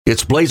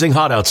It's blazing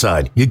hot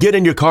outside. You get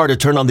in your car to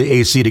turn on the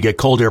AC to get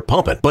cold air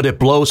pumping, but it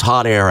blows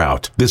hot air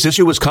out. This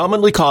issue is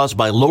commonly caused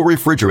by low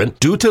refrigerant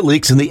due to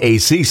leaks in the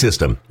AC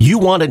system. You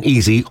want an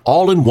easy,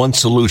 all-in-one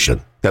solution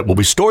that will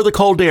restore the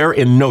cold air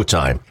in no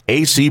time.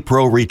 AC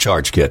Pro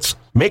Recharge Kits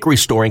make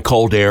restoring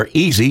cold air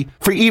easy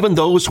for even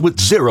those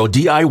with zero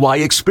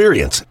DIY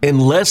experience in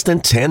less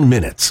than 10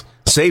 minutes.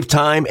 Save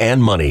time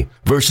and money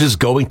versus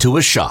going to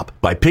a shop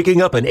by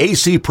picking up an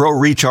AC Pro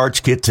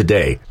Recharge Kit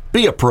today.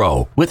 Be a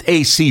pro with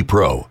AC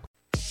Pro.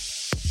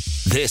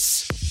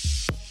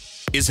 This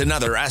is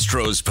another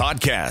Astros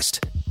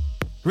podcast.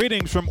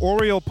 Greetings from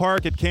Oriole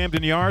Park at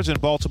Camden Yards in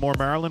Baltimore,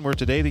 Maryland, where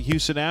today the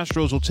Houston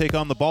Astros will take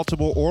on the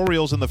Baltimore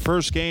Orioles in the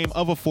first game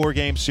of a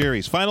four-game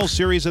series. Final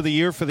series of the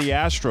year for the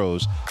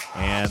Astros,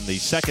 and the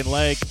second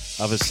leg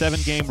of a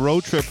seven-game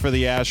road trip for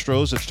the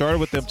Astros. It started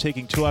with them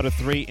taking 2 out of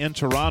 3 in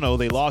Toronto.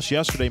 They lost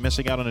yesterday,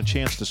 missing out on a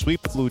chance to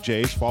sweep the Blue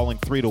Jays, falling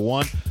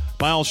 3-1.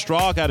 Miles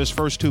Straw got his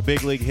first 2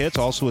 big league hits,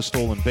 also a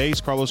stolen base.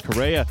 Carlos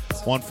Correa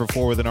 1 for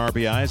 4 with an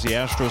RBI as the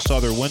Astros saw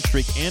their win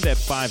streak end at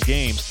 5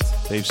 games.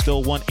 They've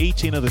still won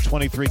 18 of the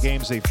 23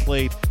 games they've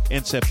played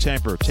in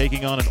September,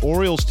 taking on an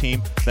Orioles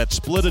team that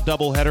split a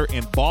doubleheader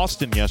in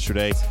Boston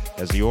yesterday.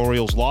 As the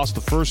Orioles lost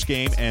the first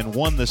game and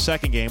won the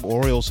second game,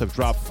 Orioles have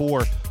dropped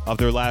 4 of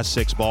their last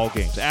 6 ball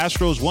games.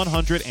 Astros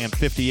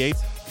 158.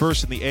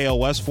 First in the AL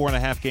West,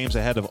 4.5 games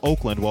ahead of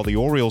Oakland, while the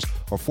Orioles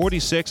are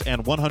 46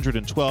 and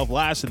 112,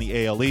 last in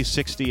the AL East,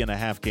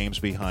 60.5 games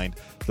behind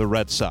the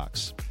Red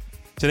Sox.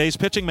 Today's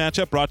pitching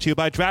matchup brought to you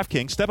by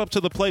DraftKings. Step up to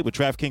the plate with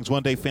DraftKings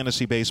One-Day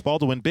Fantasy Baseball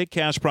to win big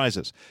cash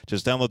prizes.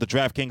 Just download the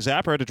DraftKings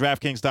app or head to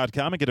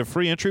DraftKings.com and get a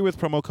free entry with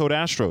promo code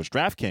Astros.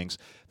 DraftKings,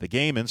 the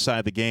game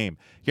inside the game.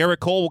 Garrett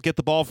Cole will get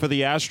the ball for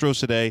the Astros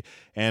today,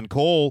 and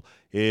Cole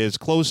is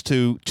close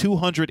to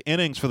 200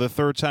 innings for the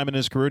third time in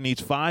his career, needs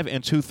 5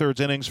 2/3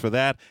 innings for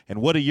that. And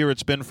what a year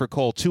it's been for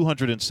Cole,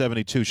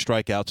 272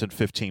 strikeouts and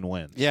 15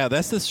 wins. Yeah,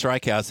 that's the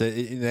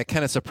strikeouts. That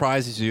kind of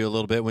surprises you a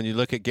little bit when you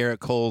look at Garrett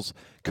Cole's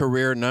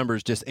career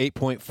numbers, just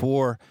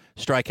 8.4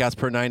 strikeouts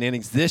per 9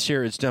 innings. This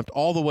year it's jumped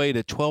all the way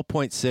to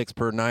 12.6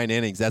 per 9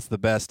 innings. That's the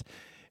best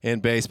in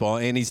baseball.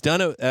 And he's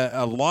done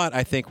a lot,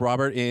 I think,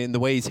 Robert, in the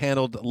way he's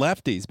handled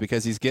lefties,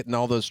 because he's getting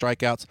all those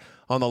strikeouts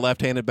on the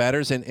left-handed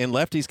batters. And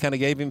lefties kind of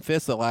gave him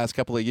fits the last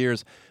couple of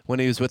years when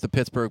he was with the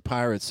Pittsburgh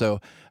Pirates. So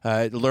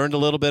learned a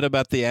little bit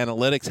about the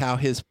analytics, how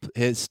his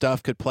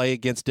stuff could play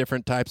against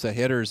different types of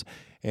hitters.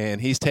 And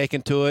he's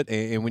taken to it.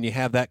 And when you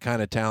have that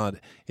kind of talent,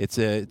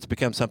 it's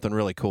become something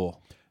really cool.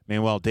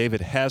 Meanwhile,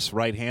 David Hess,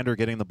 right-hander,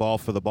 getting the ball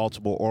for the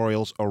Baltimore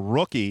Orioles, a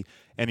rookie.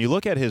 And you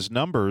look at his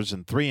numbers,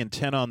 and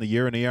 3-10 on the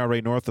year, an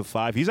ERA north of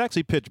 5. He's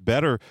actually pitched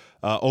better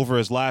over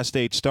his last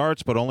 8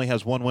 starts, but only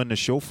has 1 win to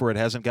show for it.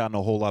 Hasn't gotten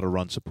a whole lot of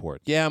run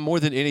support. Yeah, more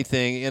than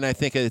anything, and I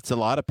think it's a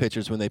lot of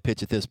pitchers when they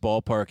pitch at this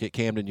ballpark at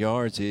Camden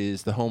Yards,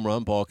 is the home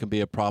run ball can be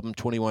a problem.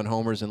 21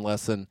 homers in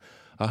less than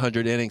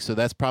 100 innings, so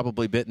that's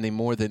probably bitten him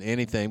more than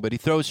anything. But he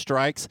throws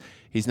strikes.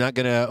 He's not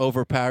going to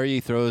overpower you. He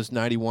throws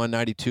 91,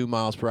 92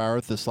 miles per hour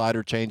with the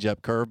slider,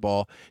 changeup,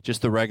 curveball,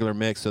 just the regular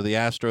mix. So the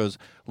Astros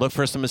look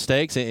for some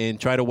mistakes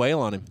and try to wail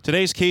on him.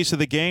 Today's case of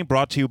the game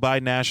brought to you by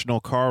National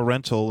Car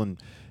Rental. And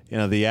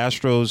the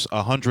Astros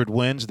 100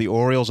 wins, the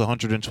Orioles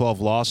 112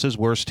 losses,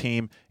 worst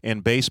team in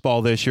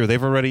baseball this year.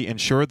 They've already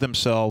insured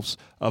themselves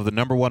of the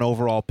number 1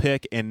 overall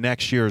pick in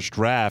next year's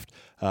draft.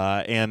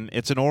 And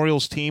it's an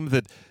Orioles team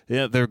that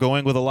they're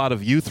going with a lot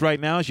of youth right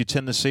now, as you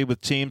tend to see with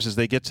teams as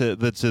they get to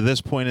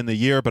this point in the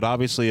year, but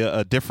obviously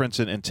a difference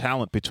in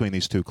talent between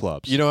these two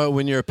clubs. You know what,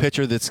 when you're a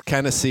pitcher that's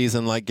kind of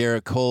seasoned like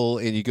Garrett Cole,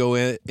 and you go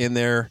in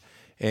there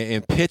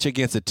and pitch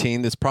against a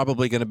team that's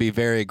probably going to be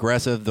very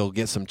aggressive, they'll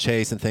get some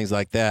chase and things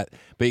like that,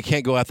 but you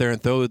can't go out there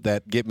and throw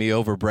that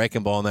get-me-over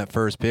breaking ball in that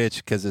first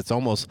pitch, because it's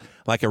almost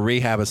like a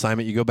rehab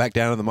assignment. You go back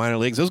down to the minor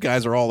leagues, those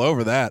guys are all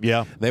over that.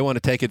 Yeah. They want to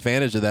take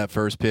advantage of that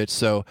first pitch,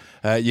 so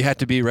you have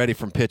to be ready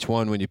from pitch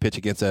 1 when you pitch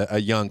against a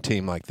young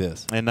team like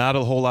this. And not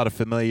a whole lot of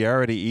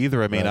familiarity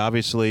either. I mean,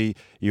 Obviously,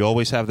 you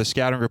always have the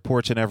scouting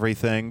reports and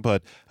everything,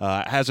 but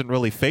hasn't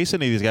really faced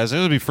any of these guys. This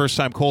will be the first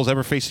time Cole's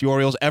ever faced the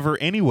Orioles ever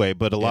anyway,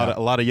 but a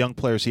lot of young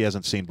players he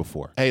hasn't seen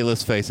before. Hey,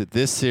 let's face it,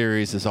 this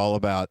series is all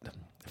about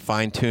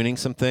fine-tuning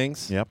some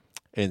things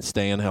and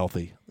staying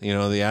healthy. The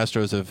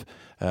Astros have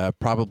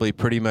probably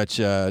pretty much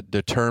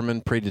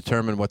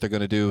predetermined what they're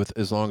going to do with,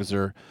 as long as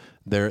their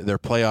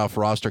playoff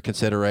roster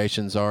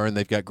considerations are, and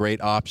they've got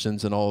great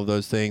options and all of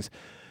those things.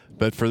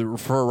 But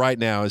for right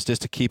now, it's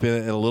just to keep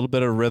it in a little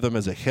bit of rhythm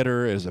as a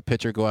hitter, as a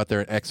pitcher, go out there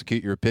and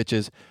execute your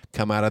pitches,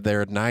 come out of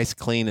there nice,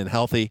 clean, and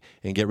healthy,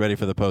 and get ready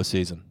for the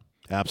postseason.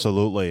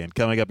 Absolutely. And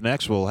coming up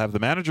next, we'll have the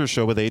Manager's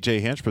Show with A.J.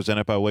 Hinch,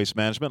 presented by Waste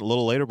Management. A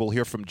little later, we'll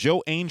hear from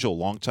Joe Angel,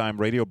 longtime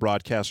radio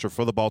broadcaster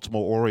for the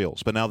Baltimore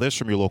Orioles. But now this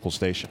from your local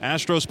station.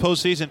 Astros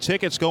postseason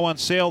tickets go on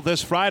sale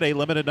this Friday.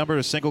 Limited number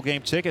of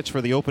single-game tickets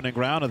for the opening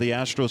round of the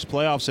Astros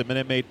playoffs at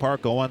Minute Maid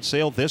Park go on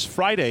sale this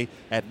Friday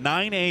at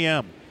 9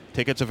 a.m.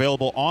 Tickets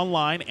available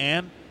online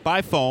and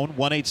by phone,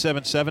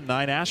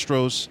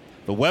 1-877-9-ASTROS.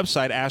 The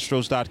website,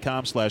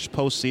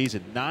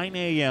 astros.com/postseason, 9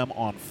 a.m.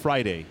 on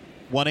Friday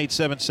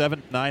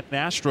 1-877-9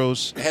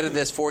 Astros. Ahead of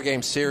this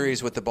 4-game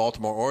series with the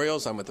Baltimore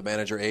Orioles, I'm with the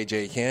manager,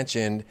 A.J. Hinch,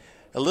 and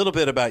a little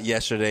bit about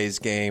yesterday's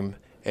game,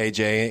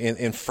 A.J.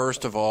 And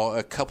first of all,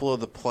 a couple of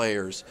the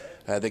players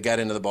that got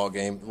into the ball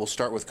game. We'll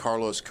start with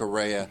Carlos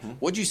Correa.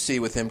 What'd you see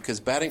with him? Because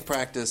batting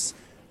practice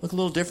looked a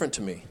little different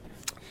to me.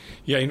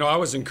 Yeah, I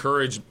was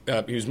encouraged.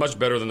 He was much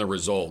better than the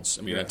results.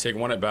 I mean, I take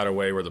one at bat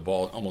away where the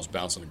ball almost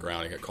bounced on the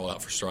ground. He got called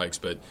out for strikes,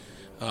 but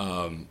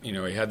he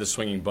had the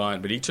swinging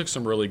bunt. But he took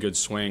some really good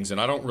swings, and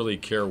I don't really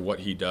care what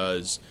he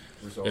does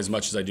as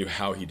much as I do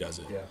how he does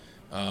it.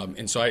 Yeah.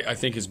 And so I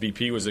think his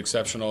BP was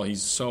exceptional.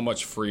 He's so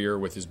much freer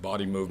with his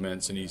body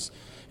movements, and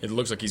it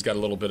looks like he's got a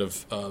little bit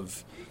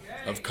of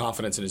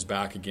confidence in his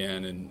back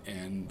again,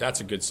 and that's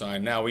a good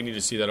sign. Now we need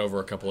to see that over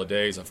a couple of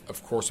days.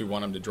 Of course, we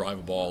want him to drive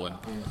a ball and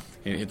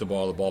hit the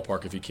ball at the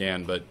ballpark if he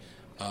can, but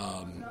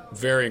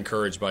very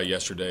encouraged by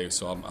yesterday,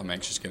 so I'm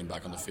anxious to get him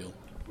back on the field.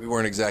 We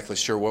weren't exactly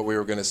sure what we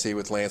were going to see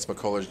with Lance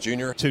McCullers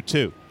Jr.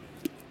 2-2.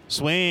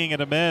 Swing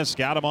and a miss.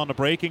 Got him on the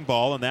breaking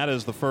ball, and that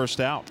is the first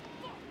out.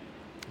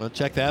 Well,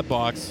 check that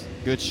box.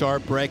 Good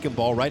sharp breaking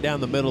ball right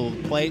down the middle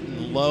of the plate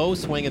and low.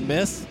 Swing and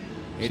miss.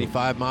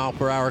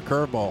 85-mile-per-hour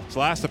curveball. His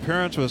last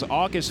appearance was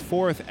August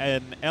 4th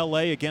in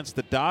L.A. against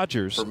the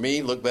Dodgers. For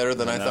me, looked better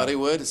than I thought he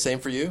would. Same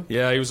for you?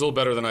 Yeah, he was a little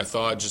better than I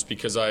thought just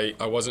because I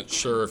wasn't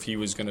sure if he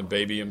was going to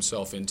baby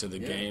himself into the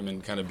game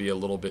and kind of be a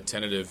little bit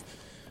tentative.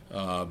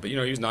 But, he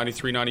was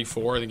 93,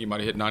 94. I think he might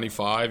have hit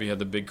 95. He had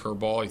the big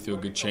curveball. He threw a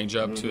good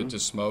changeup to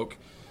Smoke.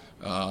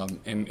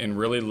 And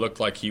really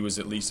looked like he was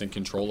at least in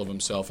control of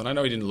himself. And I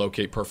know he didn't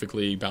locate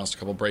perfectly. He bounced a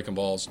couple breaking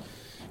balls.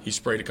 He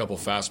sprayed a couple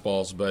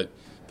fastballs. But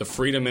the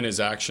freedom in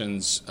his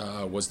actions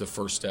was the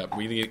first step.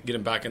 We need to get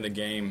him back in the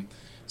game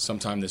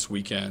sometime this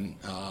weekend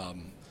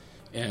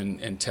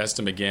and test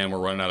him again. We're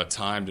running out of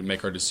time to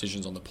make our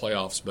decisions on the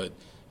playoffs. But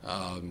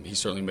he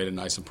certainly made a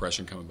nice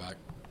impression coming back.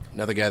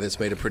 Another guy that's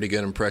made a pretty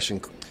good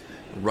impression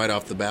right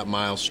off the bat,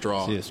 Miles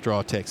Straw. See,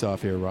 Straw takes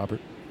off here,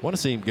 Robert. Want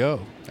to see him go.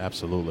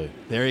 Absolutely.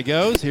 There he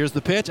goes. Here's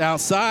the pitch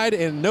outside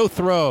and no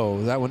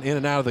throw. That one in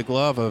and out of the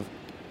glove of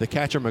the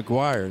catcher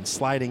McGuire, and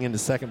sliding into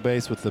second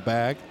base with the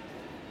bag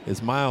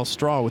is Miles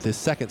Straw with his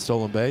second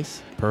stolen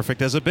base.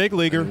 Perfect as a big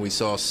leaguer. And we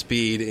saw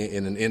speed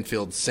in an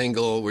infield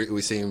single.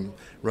 We see him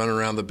running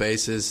around the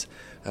bases.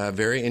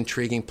 Very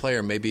intriguing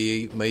player.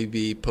 Maybe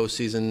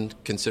postseason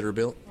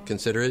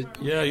considered.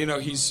 Yeah,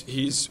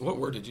 he's what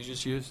word did you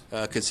just use?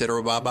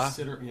 Considerable.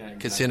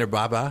 Consider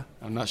Baba.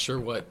 I'm not sure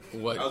what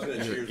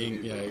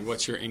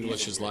your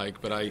English is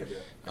like, but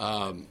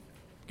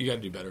you got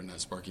to do better than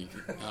that, Sparky.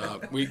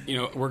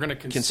 We're going to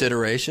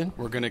consideration.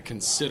 We're going to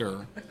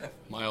consider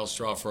Miles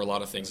Straw for a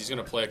lot of things. He's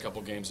going to play a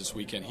couple games this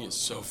weekend. He is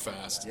so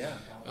fast. Yeah.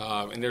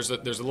 And there's a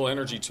little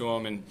energy to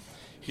him, and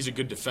he's a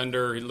good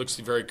defender. He looks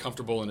very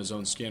comfortable in his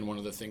own skin. One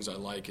of the things I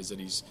like is that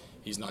he's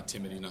not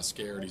timid, he's not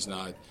scared, he's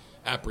not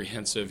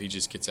apprehensive. He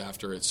just gets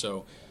after it.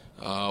 So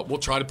we'll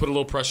try to put a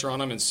little pressure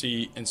on him and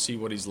see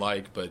what he's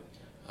like. But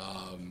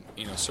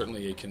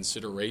certainly a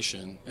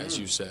consideration, as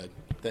you said.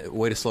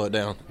 Way to slow it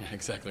down. Yeah,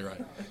 exactly right.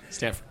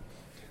 Stanford.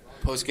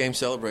 Post-game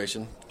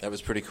celebration. That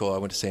was pretty cool. I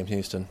went to Sam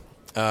Houston.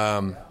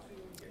 A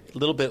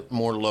little bit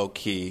more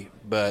low-key,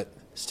 but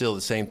still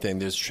the same thing.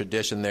 There's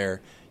tradition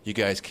there. You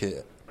guys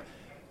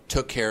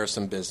took care of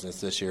some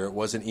business this year. It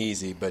wasn't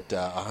easy, but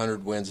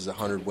 100 wins is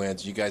 100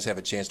 wins. You guys have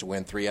a chance to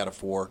win 3 out of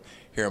 4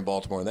 here in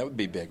Baltimore, and that would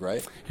be big,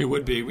 right? It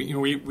would be.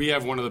 We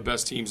have one of the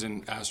best teams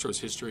in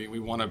Astros history. We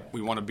want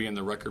to be in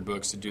the record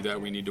books. To do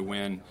that, we need to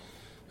win.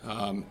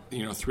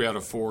 3 out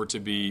of 4 to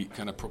be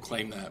kind of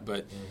proclaim that.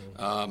 But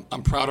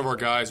I'm proud of our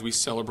guys. We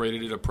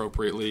celebrated it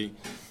appropriately.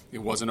 It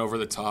wasn't over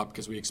the top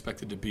because we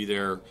expected to be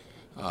there.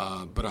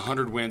 But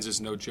 100 wins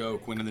is no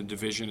joke. Winning the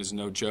division is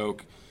no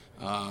joke.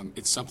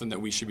 It's something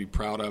that we should be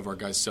proud of. Our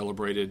guys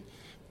celebrated,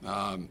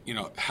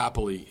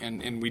 happily.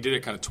 And we did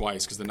it kind of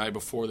twice because the night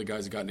before the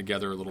guys had gotten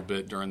together a little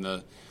bit during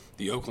the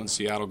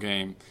Oakland-Seattle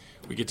game.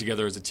 We get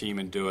together as a team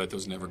and do it.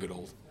 Those never get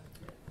old.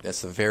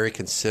 That's a very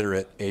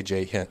considerate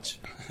A.J. Hinch.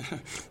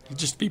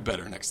 Just be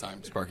better next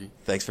time, Sparky.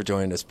 Thanks for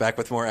joining us. Back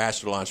with more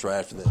Astro Launch right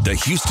after this. The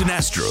Houston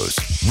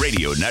Astros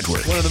Radio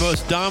Network. One of the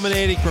most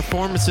dominating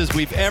performances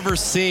we've ever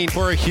seen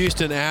for a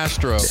Houston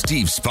Astro.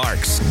 Steve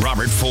Sparks,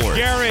 Robert Ford.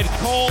 Garrett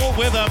Cole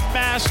with a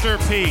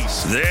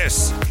masterpiece.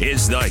 This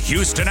is the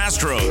Houston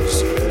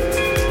Astros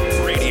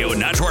Radio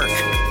Network.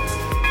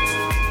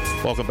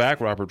 Welcome back.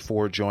 Robert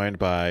Ford joined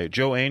by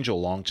Joe Angel,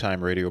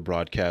 longtime radio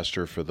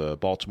broadcaster for the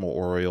Baltimore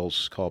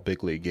Orioles, called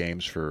big league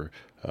games for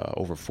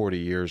over 40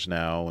 years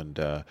now.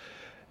 And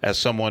as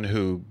someone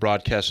who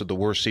broadcasted the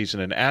worst season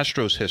in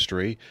Astros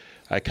history,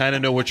 I kind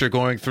of know what you're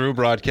going through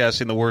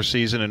broadcasting the worst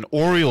season in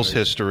Orioles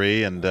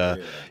history. And,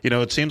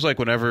 it seems like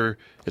whenever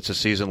it's a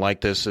season like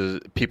this,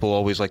 people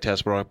always like to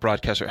ask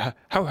broadcaster,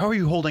 how are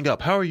you holding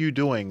up? How are you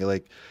doing?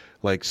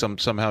 Like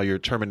somehow you're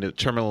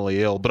terminally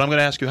ill. But I'm going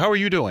to ask you, how are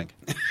you doing?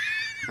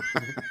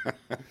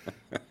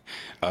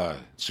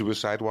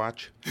 Suicide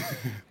watch?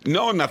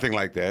 No, nothing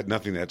like that.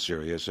 Nothing that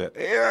serious. Hey,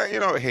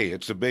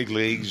 it's the big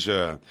leagues.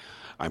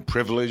 I'm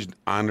privileged,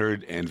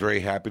 honored, and very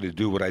happy to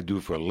do what I do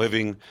for a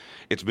living.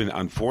 It's been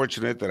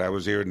unfortunate that I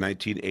was here in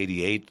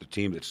 1988, the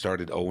team that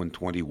started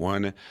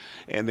 0-21,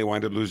 and they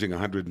wound up losing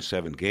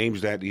 107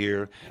 games that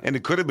year. And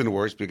it could have been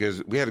worse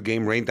because we had a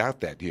game rained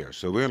out that year.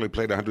 So we only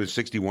played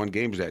 161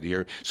 games that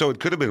year. So it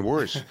could have been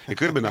worse. It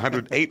could have been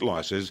 108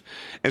 losses.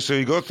 And so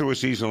you go through a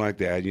season like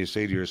that, and you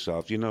say to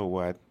yourself, you know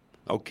what?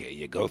 Okay,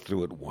 you go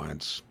through it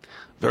once.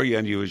 Very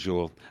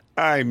unusual.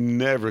 I'm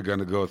never going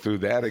to go through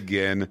that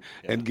again.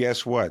 And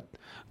guess what?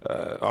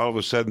 All of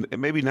a sudden,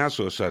 maybe not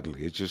so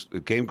suddenly,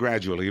 it came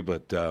gradually,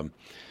 but all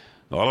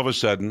of a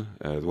sudden,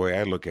 the way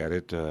I look at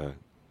it, a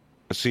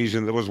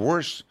season that was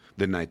worse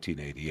than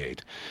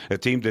 1988, a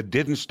team that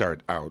didn't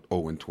start out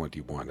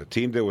 0-21, a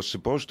team that was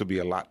supposed to be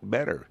a lot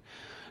better.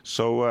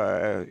 So,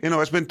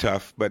 it's been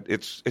tough, but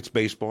it's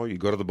baseball. You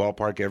go to the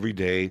ballpark every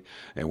day,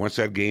 and once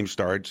that game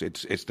starts,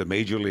 it's the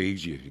major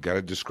leagues. You got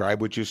to describe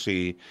what you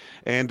see,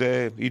 and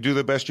you do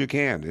the best you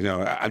can.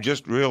 I'm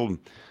just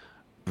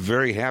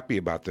very happy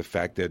about the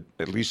fact that,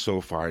 at least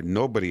so far,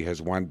 nobody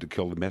has wanted to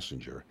kill the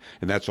messenger.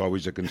 And that's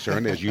always a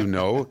concern, as you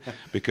know,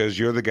 because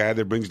you're the guy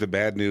that brings the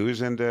bad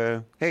news. And,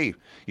 hey,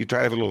 you try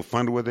to have a little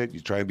fun with it. You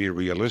try to be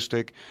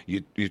realistic.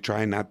 You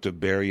try not to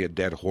bury a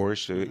dead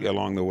horse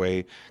along the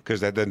way,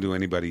 because that doesn't do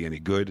anybody any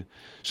good.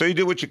 So you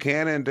do what you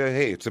can, and,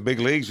 hey, it's the big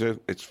leagues.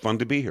 It's fun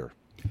to be here.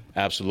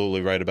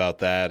 Absolutely right about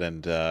that.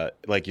 And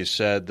like you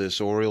said,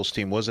 this Orioles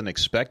team wasn't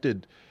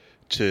expected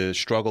to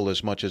struggle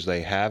as much as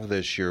they have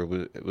this year.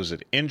 Was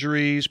it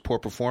injuries, poor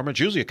performance?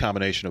 Usually a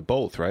combination of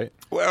both, right?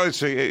 Well,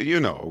 it's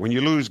when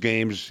you lose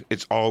games,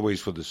 it's always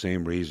for the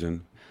same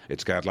reason.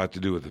 It's got a lot to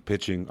do with the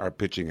pitching. Our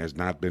pitching has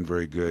not been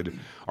very good.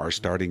 Our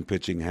starting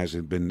pitching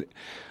hasn't been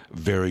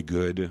very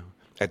good.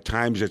 At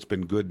times it's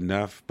been good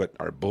enough, but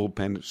our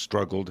bullpen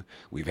struggled.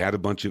 We've had a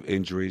bunch of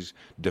injuries.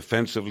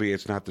 Defensively,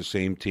 it's not the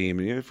same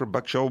team. For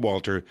Buck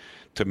Showalter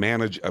to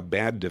manage a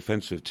bad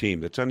defensive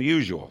team, that's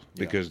unusual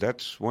because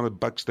that's one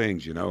of Buck's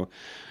things,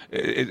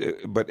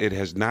 but it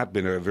has not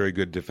been a very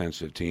good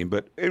defensive team.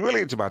 But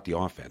it's about the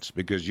offense,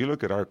 because you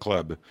look at our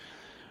club,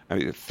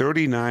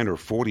 39 or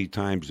 40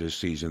 times this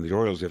season, the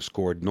Orioles have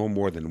scored no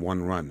more than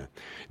one run.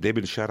 They've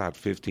been shut out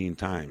 15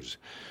 times.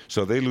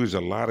 So they lose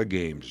a lot of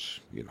games,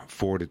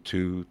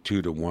 4-2,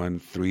 2-1,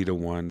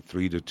 3-1,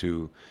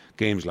 3-2,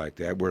 games like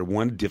that, where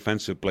one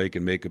defensive play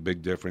can make a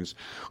big difference,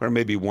 or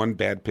maybe one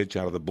bad pitch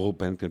out of the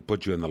bullpen can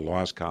put you in the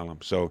loss column.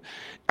 So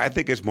I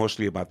think it's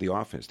mostly about the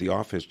offense. The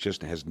offense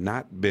just has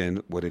not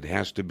been what it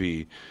has to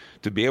be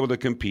able to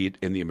compete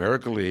in the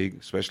American League,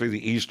 especially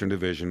the Eastern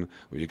Division,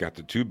 where you got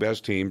the two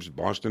best teams,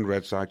 Boston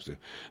Red Sox,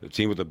 the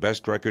team with the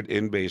best record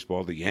in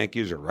baseball. The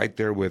Yankees are right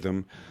there with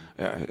them.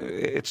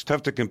 It's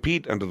tough to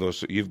compete under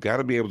those. You've got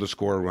to be able to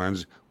score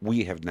runs.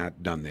 We have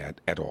not done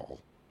that at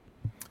all.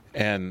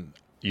 And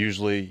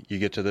usually you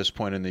get to this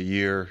point in the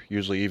year,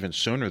 usually even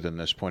sooner than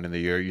this point in the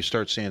year, you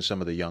start seeing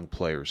some of the young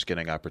players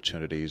getting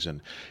opportunities.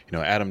 And,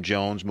 Adam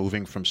Jones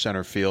moving from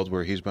center field,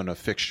 where he's been a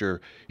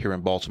fixture here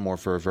in Baltimore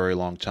for a very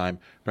long time.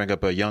 Bring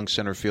up a young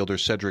center fielder,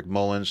 Cedric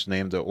Mullins,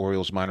 named the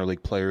Orioles Minor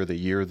League Player of the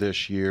Year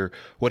this year.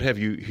 What have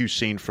you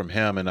seen from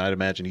him? And I'd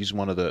imagine he's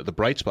one of the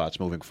bright spots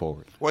moving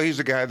forward. Well, he's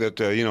a guy that,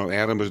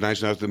 Adam was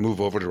nice enough to move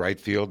over to right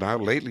field. Now,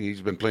 lately,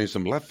 he's been playing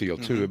some left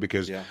field, too,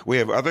 because we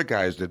have other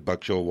guys that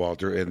Buck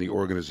Showalter and the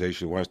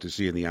organization wants to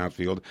see in the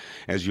outfield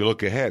as you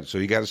look ahead. So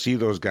you got to see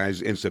those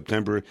guys in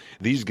September.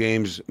 These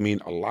games mean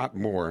a lot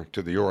more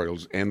to the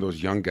Orioles and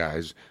those young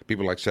guys,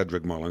 people like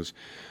Cedric Mullins,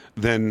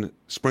 than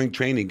spring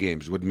training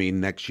games would mean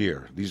next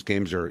year. These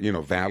games are,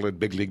 valid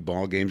big league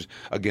ball games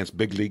against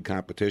big league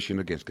competition,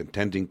 against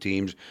contending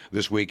teams.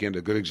 This weekend,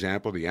 a good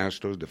example, the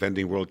Astros,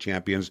 defending world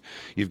champions.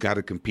 You've got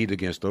to compete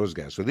against those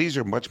guys. So these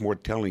are much more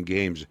telling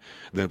games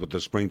than what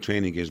the spring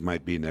training games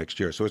might be next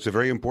year. So it's a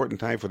very important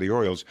time for the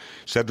Orioles.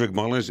 Cedric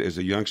Mullins is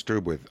a youngster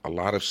with a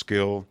lot of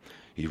skill.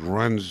 He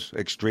runs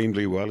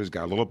extremely well. He's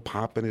got a little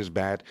pop in his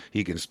bat.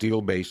 He can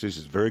steal bases.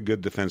 He's very good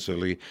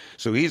defensively.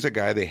 So he's a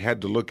guy they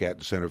had to look at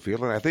in center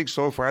field, and I think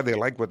so far they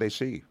like what they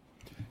see.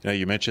 Now,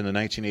 you mentioned the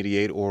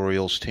 1988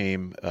 Orioles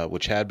team,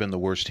 which had been the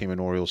worst team in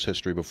Orioles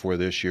history before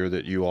this year,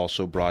 that you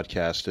also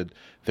broadcasted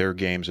their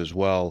games as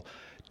well.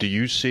 Do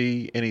you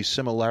see any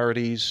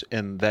similarities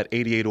in that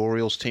 88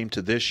 Orioles team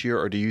to this year,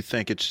 or do you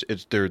think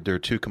they're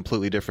two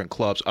completely different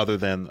clubs other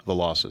than the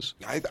losses?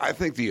 I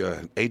think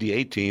the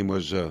 88 team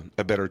was a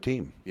better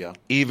team. Yeah.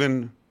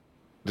 Even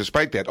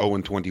despite that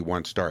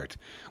 0-21 start,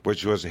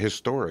 which was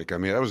historic. I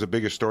mean, that was the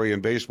biggest story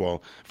in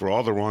baseball for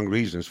all the wrong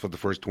reasons for the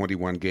first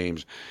 21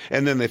 games.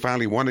 And then they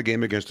finally won a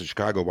game against the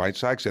Chicago White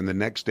Sox, and the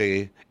next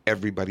day,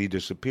 everybody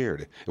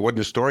disappeared. It wasn't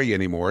a story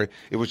anymore.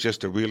 It was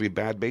just a really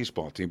bad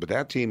baseball team. But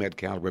that team had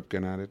Cal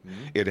Ripken on it.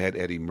 Mm-hmm. It had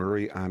Eddie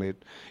Murray on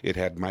it. It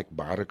had Mike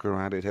Boddicker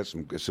on it. It had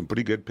some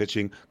pretty good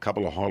pitching, a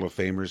couple of Hall of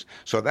Famers.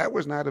 So that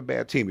was not a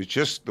bad team. It's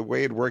just the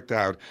way it worked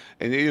out.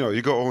 And,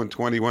 you go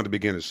 0-21 to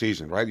begin the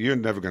season, right? You're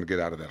never going to get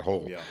out of that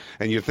hole.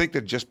 And you think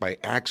that just by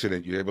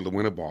accident you're able to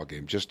win a ball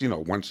game. Just,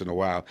 once in a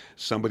while,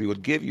 somebody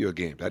would give you a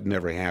game. That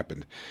never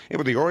happened. And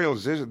with the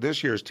Orioles,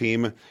 this year's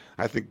team,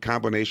 I think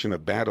combination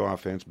of bad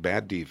offense,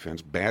 bad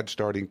defense, bad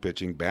starting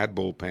pitching, bad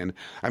bullpen.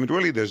 I mean,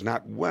 really, there's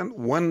not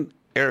one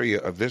area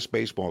of this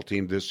baseball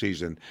team this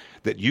season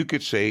that you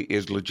could say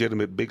is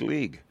legitimate big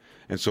league.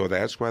 And so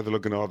that's why they're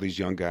looking at all these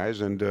young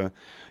guys. And,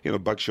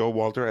 Buck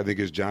Showalter, I think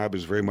his job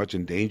is very much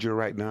in danger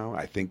right now.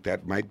 I think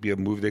that might be a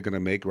move they're going to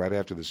make right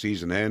after the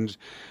season ends.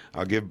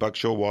 I'll give Buck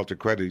Showalter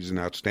credit. He's an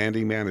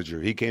outstanding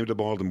manager. He came to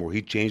Baltimore.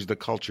 He changed the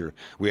culture.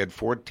 We had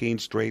 14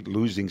 straight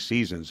losing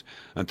seasons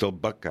until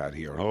Buck got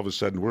here. And all of a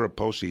sudden, we're a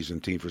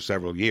postseason team for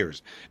several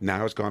years.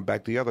 Now it's gone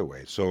back the other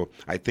way. So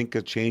I think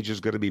a change is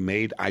going to be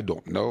made. I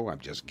don't know. I'm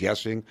just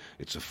guessing.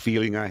 It's a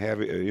feeling I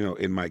have,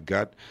 in my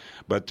gut.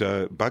 But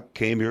Buck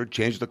came here,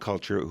 changed the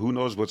culture. Who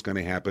knows what's going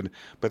to happen?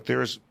 But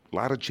there's a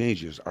lot of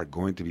changes are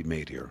going to be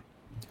made here.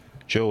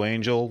 Joe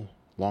Angel,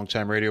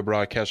 longtime radio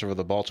broadcaster for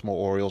the Baltimore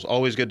Orioles.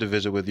 Always good to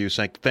visit with you.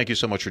 Thank you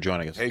so much for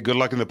joining us. Hey, good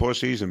luck in the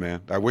postseason,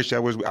 man. I wish I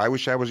was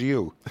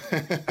you.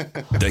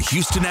 The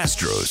Houston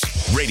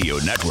Astros Radio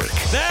Network.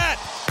 That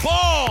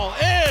ball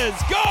is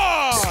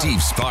gone!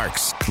 Steve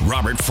Sparks,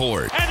 Robert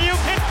Ford. And you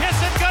can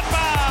kiss it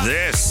goodbye!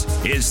 This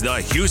is the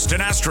Houston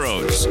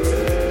Astros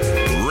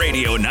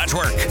Radio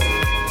Network.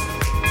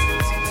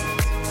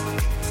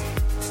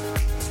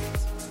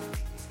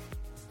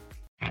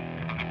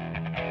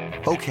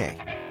 Okay,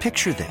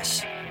 picture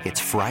this. It's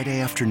Friday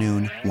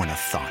afternoon when a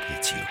thought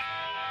hits you.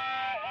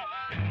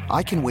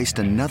 I can waste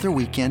another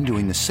weekend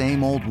doing the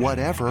same old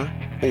whatever,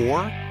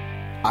 or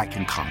I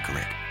can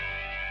conquer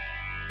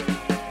it.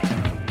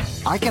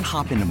 I can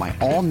hop into my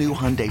all-new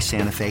Hyundai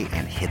Santa Fe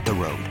and hit the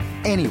road.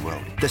 Any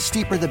road. The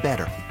steeper, the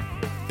better.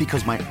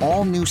 Because my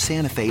all-new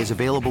Santa Fe is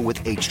available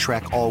with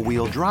H-Track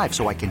all-wheel drive,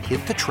 so I can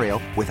hit the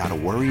trail without a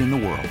worry in the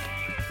world.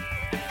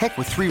 Heck,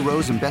 with 3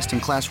 rows and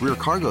best-in-class rear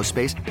cargo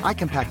space, I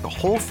can pack the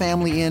whole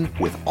family in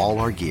with all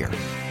our gear.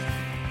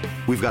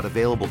 We've got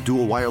available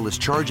dual wireless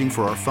charging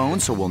for our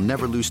phones, so we'll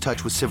never lose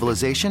touch with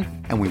civilization,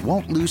 and we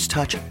won't lose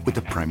touch with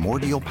the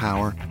primordial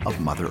power of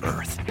Mother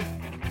Earth.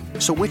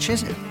 So which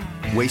is it?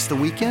 Waste the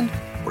weekend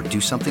or do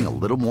something a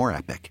little more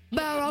epic?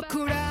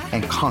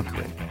 And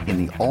conquer it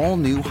in the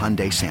all-new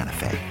Hyundai Santa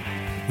Fe.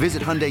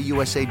 Visit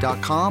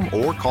HyundaiUSA.com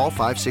or call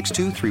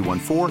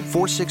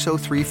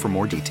 562-314-4603 for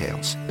more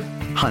details.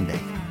 Hyundai,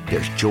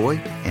 there's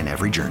joy in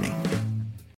every journey.